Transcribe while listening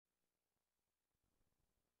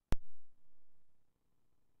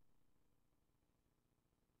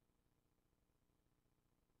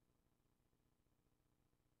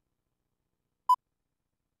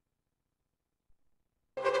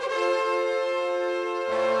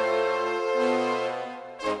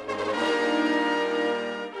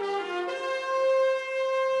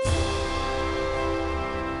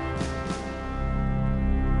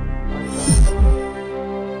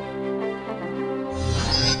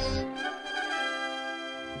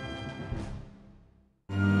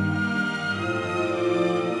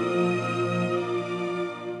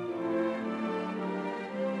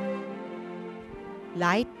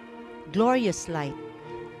Light, glorious light,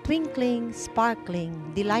 twinkling, sparkling,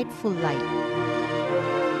 delightful light.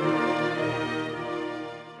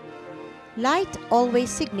 Light always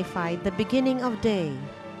signified the beginning of day,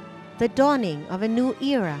 the dawning of a new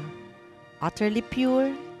era, utterly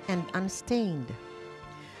pure and unstained.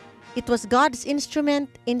 It was God's instrument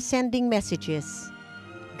in sending messages,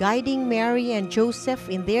 guiding Mary and Joseph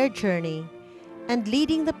in their journey, and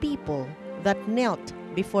leading the people that knelt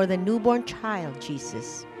before the newborn child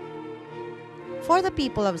Jesus. For the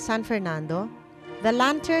people of San Fernando, the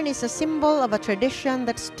lantern is a symbol of a tradition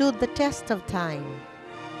that stood the test of time.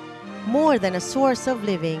 More than a source of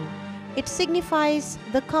living, it signifies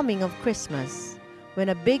the coming of Christmas, when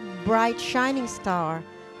a big, bright, shining star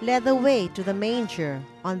led the way to the manger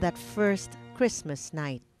on that first Christmas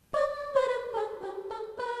night.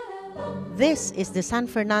 This is the San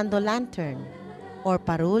Fernando lantern, or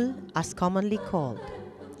parul as commonly called.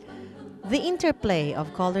 The interplay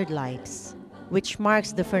of colored lights, which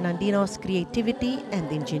marks the Fernandinos' creativity and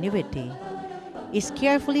ingenuity, is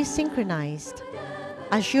carefully synchronized,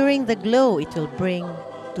 assuring the glow it will bring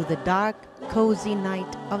to the dark, cozy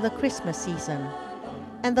night of the Christmas season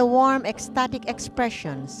and the warm, ecstatic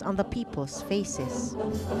expressions on the people's faces.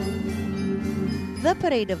 The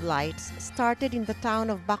Parade of Lights started in the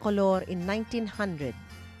town of Bacolor in 1900,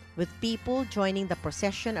 with people joining the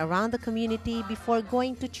procession around the community before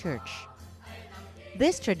going to church.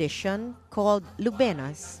 This tradition, called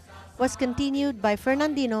Lubenas, was continued by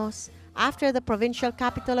Fernandinos after the provincial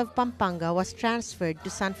capital of Pampanga was transferred to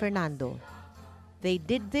San Fernando. They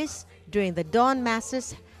did this during the dawn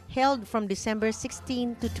masses held from December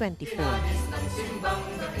 16 to 24.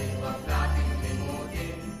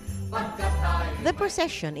 The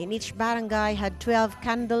procession in each barangay had 12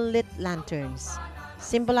 candle-lit lanterns,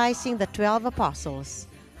 symbolizing the 12 apostles,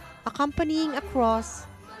 accompanying a cross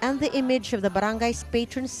and the image of the barangay's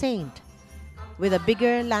patron saint, with a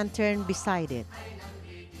bigger lantern beside it.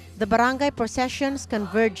 The barangay processions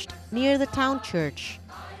converged near the town church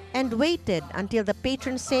and waited until the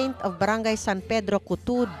patron saint of Barangay San Pedro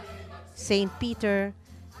Cutud, Saint Peter,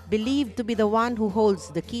 believed to be the one who holds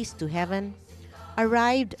the keys to heaven,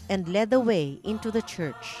 arrived and led the way into the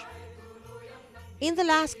church. In the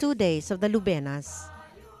last 2 days of the Lubenas,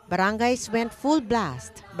 barangays went full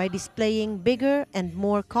blast by displaying bigger and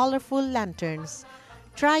more colorful lanterns,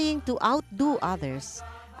 trying to outdo others,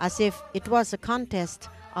 as if it was a contest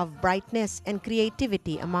of brightness and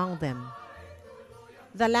creativity among them.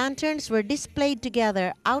 The lanterns were displayed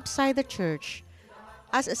together outside the church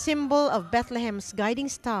as a symbol of Bethlehem's guiding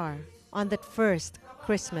star on that first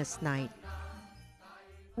Christmas night.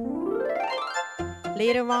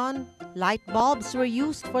 Later on, light bulbs were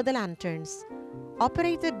used for the lanterns,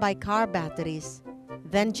 operated by car batteries,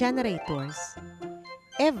 then generators.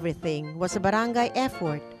 Everything was a barangay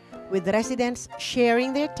effort, with residents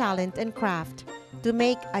sharing their talent and craft to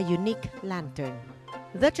make a unique lantern.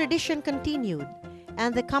 The tradition continued,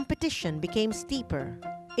 and the competition became steeper.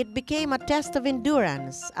 It became a test of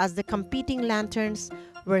endurance as the competing lanterns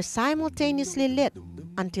were simultaneously lit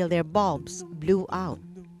until their bulbs blew out.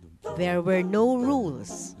 There were no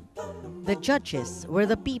rules. The judges were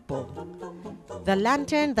the people. The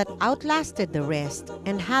lantern that outlasted the rest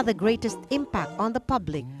and had the greatest impact on the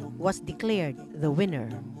public was declared the winner.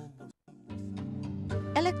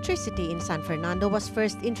 Electricity in San Fernando was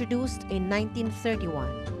first introduced in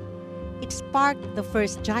 1931. It sparked the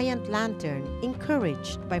first giant lantern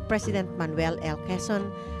encouraged by President Manuel L.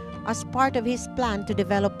 Quezon as part of his plan to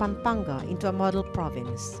develop Pampanga into a model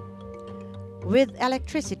province. With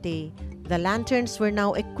electricity, the lanterns were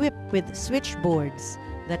now equipped with switchboards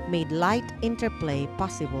that made light interplay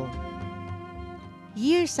possible.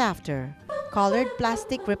 Years after, colored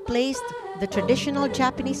plastic replaced the traditional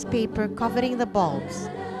Japanese paper covering the bulbs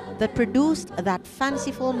that produced that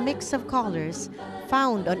fanciful mix of colors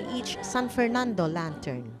found on each San Fernando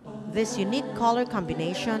lantern. This unique color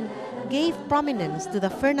combination gave prominence to the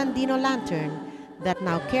Fernandino lantern that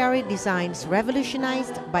now carried designs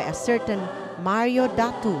revolutionized by a certain Mario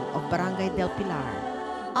Datu of Barangay del Pilar.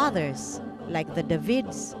 Others, like the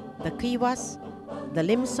Davids, the Kiwas, the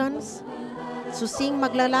Limsons, Susing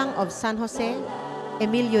Maglalang of San Jose,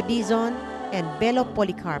 Emilio Dizon, and Belo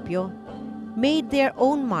Policarpio, made their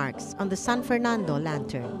own marks on the San Fernando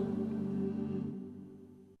lantern.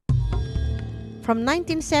 From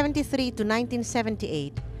 1973 to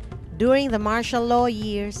 1978, during the martial law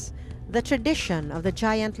years, the tradition of the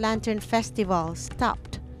Giant Lantern Festival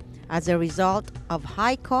stopped as a result of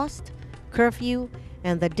high cost, curfew,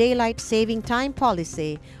 and the daylight saving time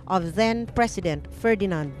policy of then-President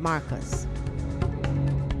Ferdinand Marcos.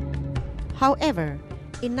 However,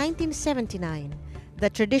 in 1979, the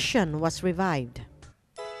tradition was revived.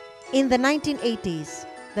 In the 1980s,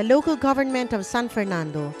 the local government of San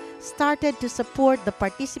Fernando started to support the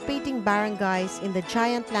participating barangays in the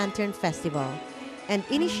Giant Lantern Festival and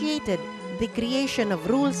initiated the creation of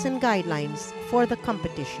rules and guidelines for the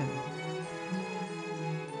competition.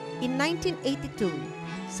 In 1982,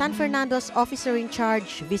 San Fernando's officer in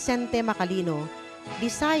charge, Vicente Macalino,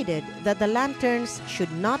 decided that the lanterns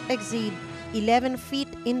should not exceed 11 feet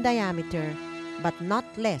in diameter, but not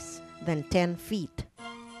less than 10 feet.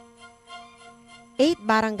 8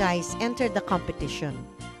 barangays entered the competition,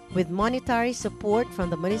 with monetary support from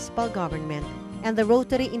the municipal government and the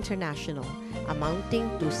Rotary International, amounting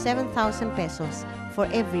to 7,000 pesos for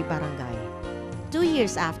every barangay. 2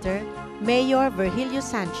 years after, Mayor Virgilio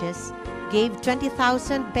Sanchez gave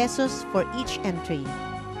 20,000 pesos for each entry.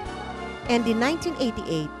 And in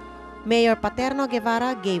 1988, Mayor Paterno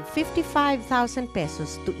Guevara gave 55,000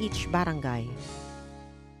 pesos to each barangay.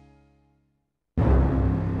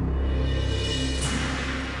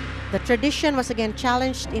 The tradition was again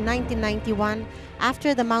challenged in 1991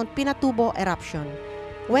 after the Mount Pinatubo eruption,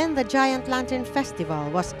 when the Giant Lantern Festival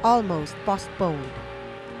was almost postponed.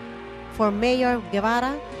 For Mayor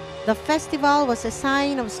Guevara, the festival was a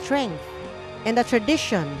sign of strength and a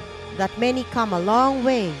tradition that many come a long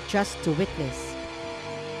way just to witness.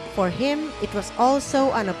 For him, it was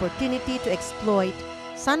also an opportunity to exploit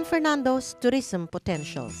San Fernando's tourism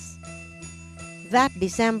potentials. That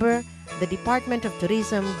December, the Department of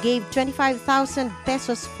Tourism gave 25,000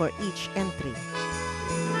 pesos for each entry.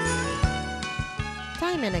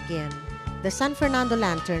 Time and again, the San Fernando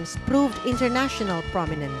lanterns proved international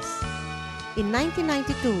prominence. In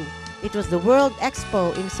 1992, it was the World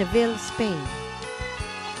Expo in Seville, Spain.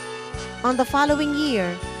 On the following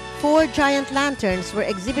year, 4 giant lanterns were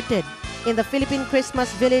exhibited in the Philippine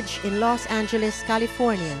Christmas Village in Los Angeles,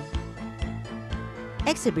 California.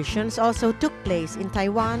 Exhibitions also took place in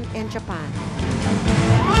Taiwan and Japan.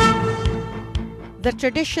 The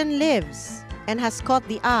tradition lives and has caught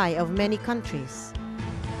the eye of many countries.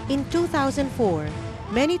 In 2004,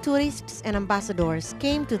 many tourists and ambassadors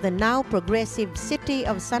came to the now progressive city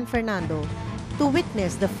of San Fernando to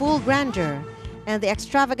witness the full grandeur and the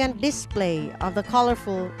extravagant display of the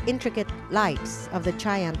colorful, intricate lights of the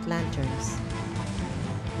giant lanterns.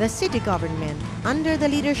 The city government, under the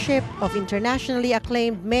leadership of internationally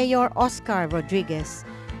acclaimed Mayor Oscar Rodriguez,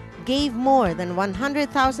 gave more than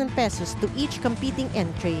 100,000 pesos to each competing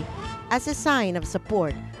entry as a sign of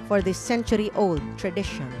support for this century-old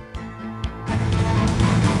tradition.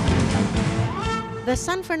 The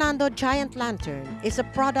San Fernando Giant Lantern is a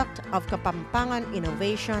product of Kapampangan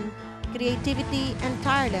innovation, creativity, and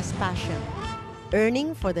tireless passion,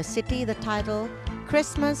 earning for the city the title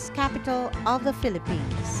Christmas Capital of the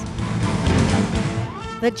Philippines.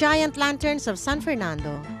 The Giant Lanterns of San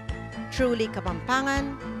Fernando, truly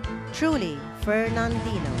Kapampangan, truly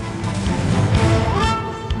Fernandino.